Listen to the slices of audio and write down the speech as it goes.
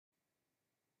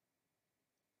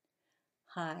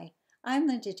Hi, I'm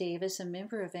Linda Davis, a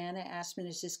member of Anna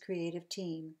Asmanish's creative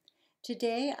team.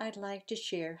 Today I'd like to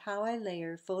share how I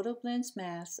layer FotoBlendz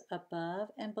masks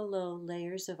above and below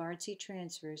layers of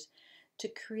ArtsyTransfers to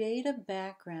create a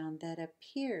background that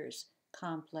appears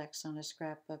complex on a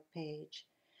scrapbook page.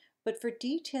 But for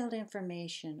detailed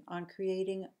information on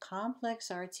creating complex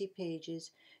Artsy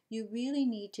pages, you really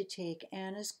need to take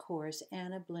Anna's course,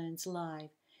 Anna Blends Live.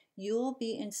 You'll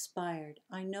be inspired.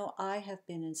 I know I have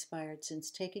been inspired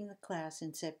since taking the class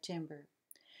in September.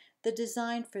 The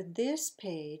design for this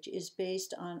page is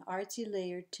based on Artsy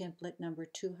layered template number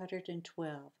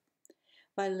 212.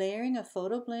 By layering a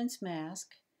FotoBlendz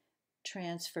mask,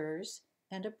 transfers,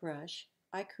 and a brush,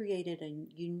 I created a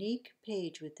unique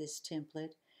page with this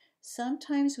template.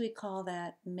 Sometimes we call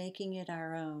that making it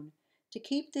our own. To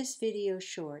keep this video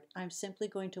short, I'm simply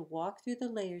going to walk through the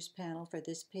layers panel for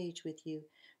this page with you,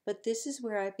 but this is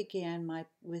where I began my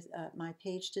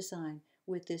page design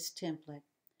with this template.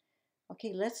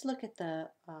 Okay, let's look at the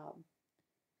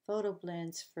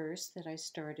FotoBlendz first that I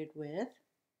started with.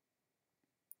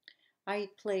 I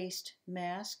placed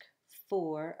mask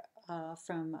 4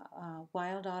 from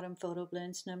Wild Autumn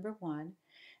FotoBlendz number 1,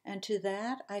 and to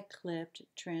that I clipped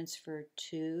transfer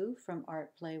 2 from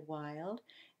Artplay Wild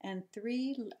and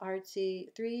three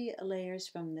layers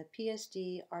from the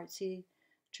PSD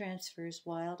ArtsyTransfers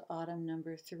Wild Autumn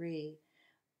number 3.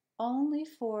 Only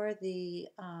for the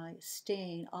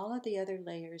stain, all of the other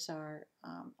layers are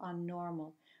on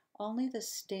normal. Only the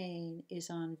stain is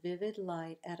on vivid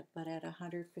light, but at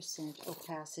 100%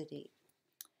 opacity.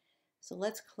 So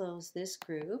let's close this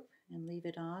group and leave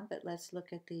it on, but let's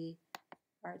look at the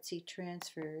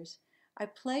ArtsyTransfers. I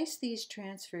placed these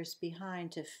transfers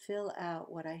behind to fill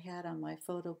out what I had on my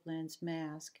FotoBlendz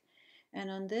mask. And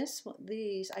on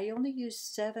these, I only used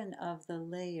 7 of the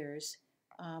layers.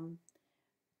 And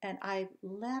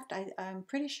I'm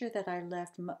pretty sure that I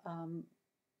left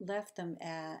them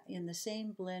in the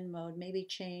same blend mode, maybe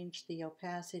changed the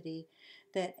opacity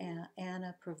that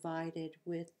Anna provided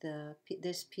with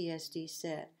this PSD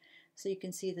set. So you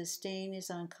can see the stain is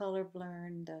on color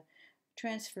blurn, the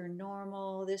transfer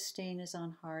normal, this stain is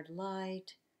on hard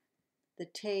light, the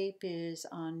tape is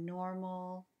on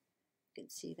normal. You can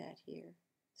see that here.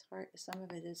 It's hard, some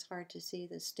of it is hard to see,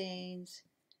 the stains.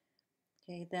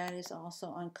 Okay, that is also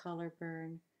on color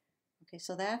burn. Okay,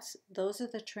 so those are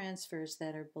the transfers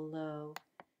that are below.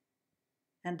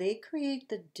 And they create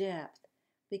the depth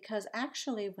because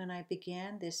actually when I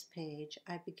began this page,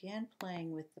 I began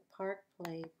playing with the Park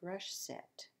Play brush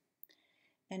set.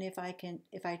 And if I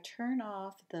turn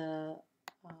off the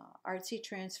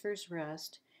ArtsyTransfers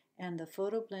Rust and the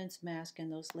FotoBlendz mask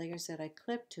and those layers that I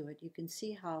clipped to it, you can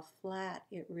see how flat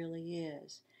it really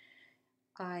is.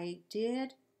 I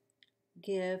did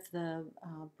give the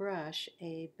brush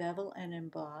a bevel and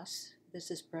emboss. This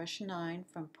is brush 9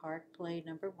 from Park Play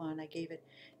number 1. I gave it,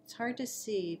 it's hard to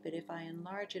see, but if I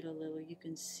enlarge it a little, you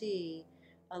can see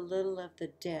a little of the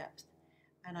depth.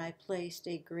 And I placed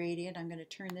a gradient. I'm going to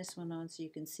turn this one on so you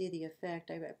can see the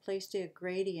effect. I placed a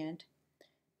gradient.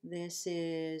 This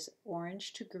is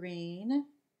orange to green.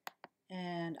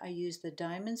 And I used the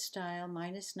diamond style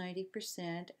minus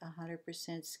 90%,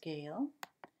 100% scale.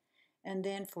 And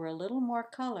then for a little more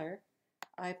color,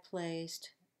 I placed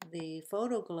the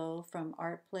Photo Glow from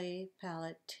Artplay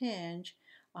Palette Tinge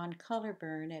on color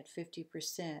burn at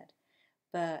 50%.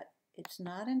 But it's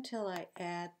not until I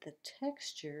add the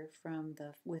texture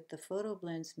with the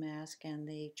FotoBlendz mask and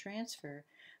the transfer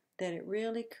that it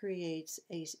really creates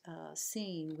a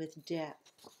scene with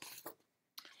depth.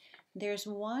 There's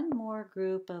one more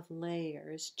group of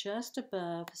layers just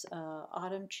above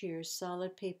Autumn Cheer's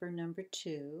solid paper number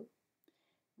 2.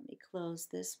 Let me close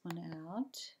this one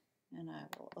out, and I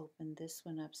will open this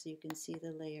one up so you can see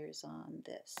the layers on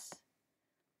this.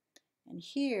 And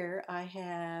here I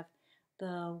have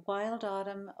the Wild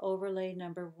Autumn overlay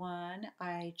number 1.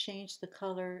 I changed the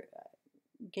color,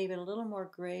 gave it a little more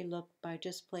gray look by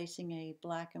just placing a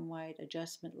black and white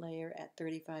adjustment layer at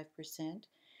 35%.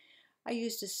 I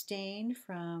used a stain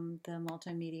from the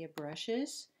multimedia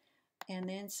brushes, and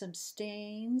then some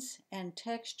stains and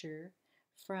texture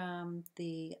from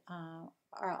the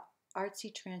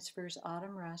ArtsyTransfers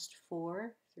Autumn Rust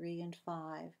 4, 3, and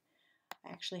 5. I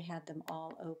actually had them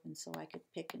all open so I could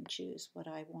pick and choose what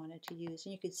I wanted to use.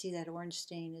 And you can see that orange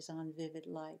stain is on vivid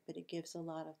light, but it gives a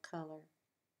lot of color.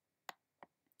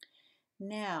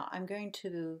 Now I'm going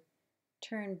to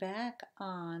turn back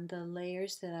on the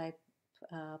layers that I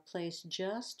placed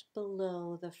just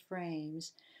below the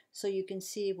frames so you can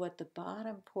see what the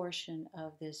bottom portion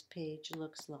of this page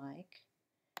looks like.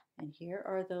 And here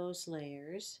are those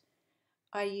layers.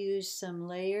 I used some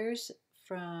layers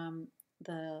from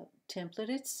the template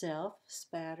itself,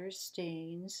 spatters,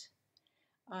 stains.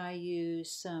 I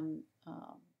use some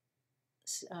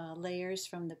layers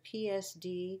from the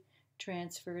PSD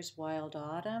Transfers Wild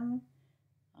Autumn.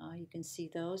 You can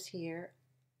see those here.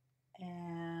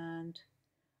 And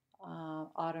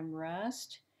Autumn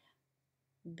Rust.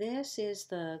 This is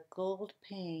the gold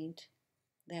paint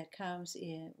that comes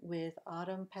in with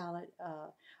Autumn Palette,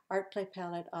 Artplay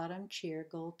Palette Autumn Cheer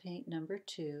Gold Paint number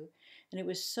 2. And it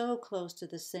was so close to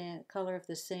the sand, color of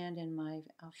the sand in my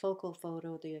focal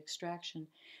photo, the extraction,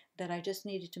 that I just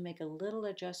needed to make a little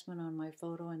adjustment on my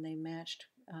photo and they matched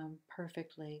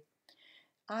perfectly.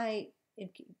 In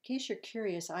case you're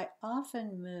curious, I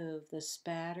often move the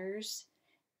spatters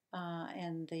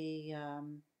and the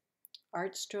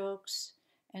art strokes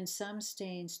and some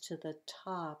stains to the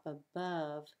top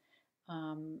above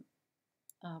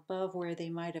where they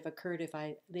might have occurred if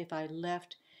I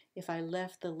left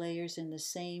the layers in the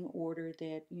same order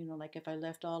that, you know, like if I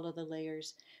left all of the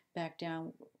layers back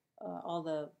down, all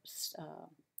the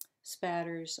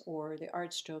spatters or the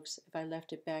art strokes, if I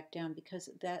left it back down, because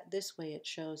this way it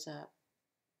shows up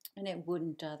and it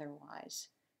wouldn't otherwise.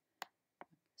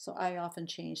 So I often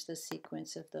change the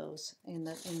sequence of those in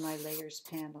my layers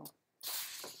panel.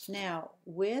 Now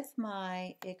with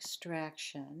my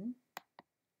extraction,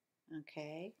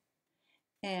 okay,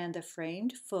 and the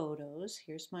framed photos,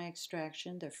 here's my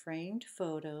extraction, the framed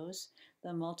photos, the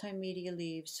multimedia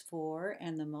leaves 4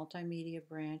 and the multimedia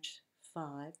branch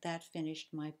 5, that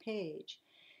finished my page.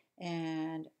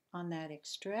 And on that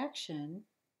extraction,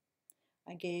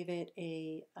 I gave it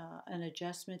an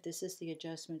adjustment. This is the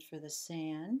adjustment for the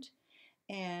sand,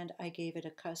 and I gave it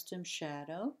a custom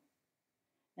shadow.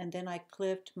 And then I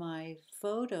clipped my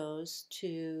photos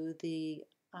to the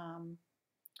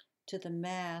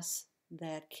mask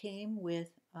that came with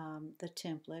the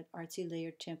template, Artsy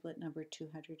Layered Template number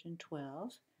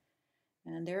 212.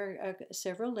 And there are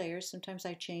several layers. Sometimes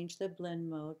I change the blend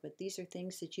mode, but these are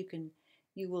things that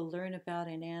you will learn about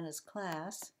in Anna's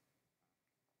class.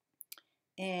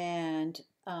 And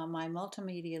my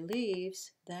multimedia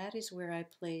leaves, that is where I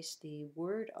place the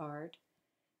word art,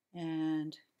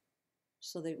 and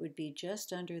so that it would be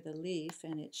just under the leaf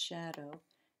and its shadow.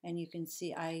 And you can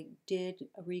see I did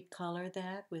recolor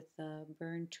that with the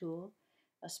burn tool.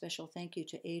 A special thank you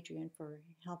to Adrian for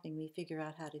helping me figure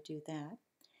out how to do that.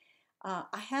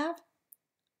 I have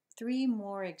 3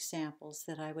 more examples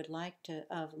that I would like to,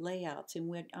 of layouts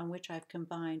on which I've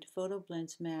combined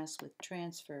FotoBlendz masks with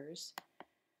transfers.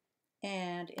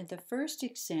 And in the first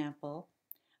example,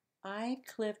 I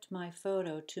clipped my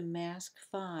photo to mask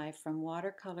 5 from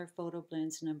Watercolor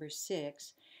FotoBlendz number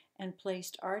 6 and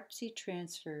placed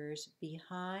ArtsyTransfers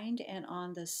behind and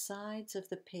on the sides of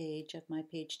the page of my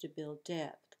page to build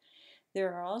depth.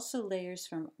 There are also layers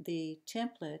from the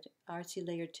template, Artsy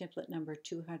Layered Template number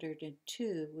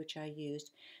 202, which I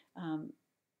used.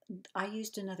 I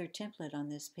used another template on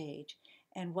this page,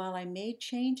 and while I made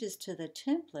changes to the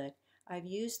template, I've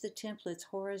used the template's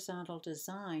horizontal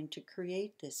design to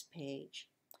create this page.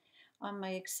 On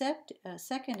my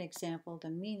second example, the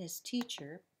meanest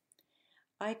teacher,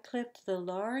 I clipped the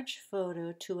large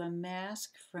photo to a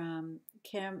mask from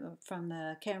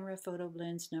the camera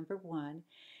FotoBlendz number 1,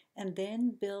 and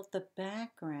then built the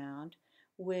background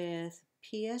with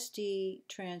PSD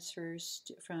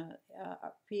transfers from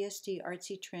PSD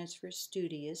ArtsyTransfers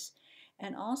Studios,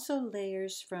 and also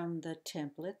layers from the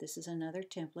template. This is another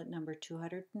template, number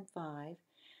 205,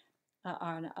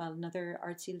 on another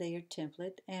Artsy layered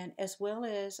template, and as well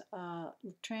as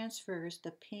transfers,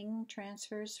 the ping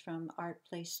transfers from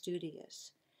Artplay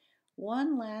Studios.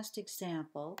 One last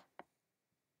example.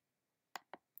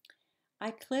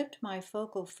 I clipped my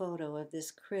focal photo of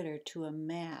this critter to a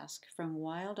mask from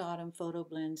Wild Autumn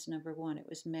FotoBlendz number 1. It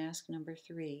was mask number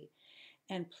 3,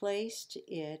 and placed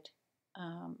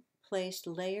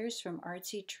layers from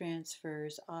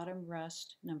ArtsyTransfers Autumn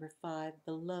Rust number 5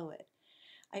 below it.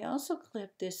 I also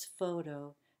clipped this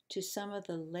photo to some of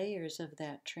the layers of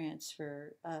that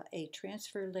transfer, a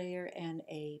transfer layer and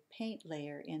a paint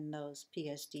layer in those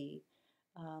PSD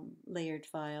layered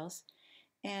files.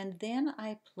 And then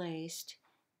I placed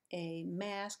a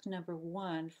mask number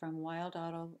 1 from Wild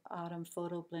Autumn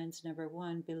FotoBlendz number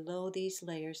 1 below these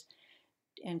layers,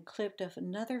 and clipped up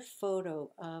another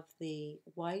photo of the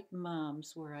white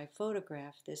mums where I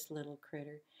photographed this little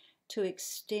critter to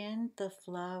extend the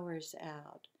flowers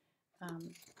out.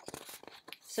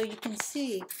 So you can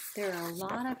see there are a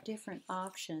lot of different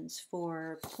options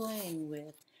for playing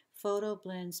with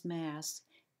FotoBlendz masks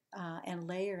and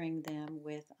layering them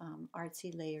with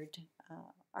Artsy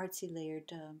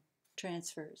layered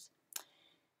transfers.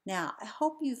 Now, I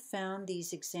hope you found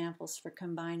these examples for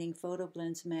combining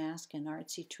FotoBlendz Mask and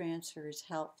ArtsyTransfers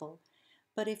helpful,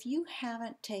 but if you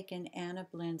haven't taken Anna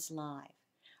Blends Live,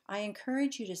 I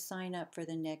encourage you to sign up for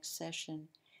the next session.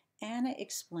 Anna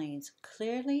explains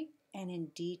clearly and in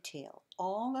detail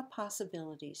all the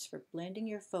possibilities for blending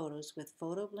your photos with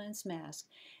FotoBlendz Mask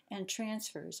and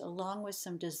transfers, along with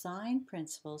some design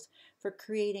principles for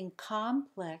creating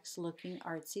complex looking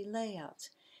artsy layouts.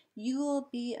 You will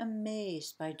be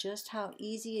amazed by just how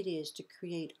easy it is to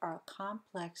create our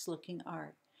complex looking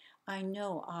art. I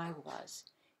know I was.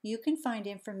 You can find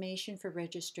information for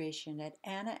registration at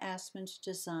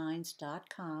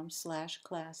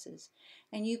annaaspensdesigns.com/classes,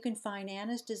 and you can find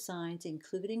Anna's designs,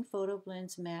 including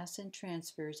FotoBlendz masks and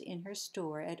transfers, in her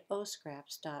store at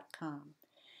oscraps.com.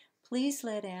 Please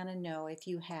let Anna know if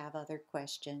you have other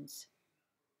questions.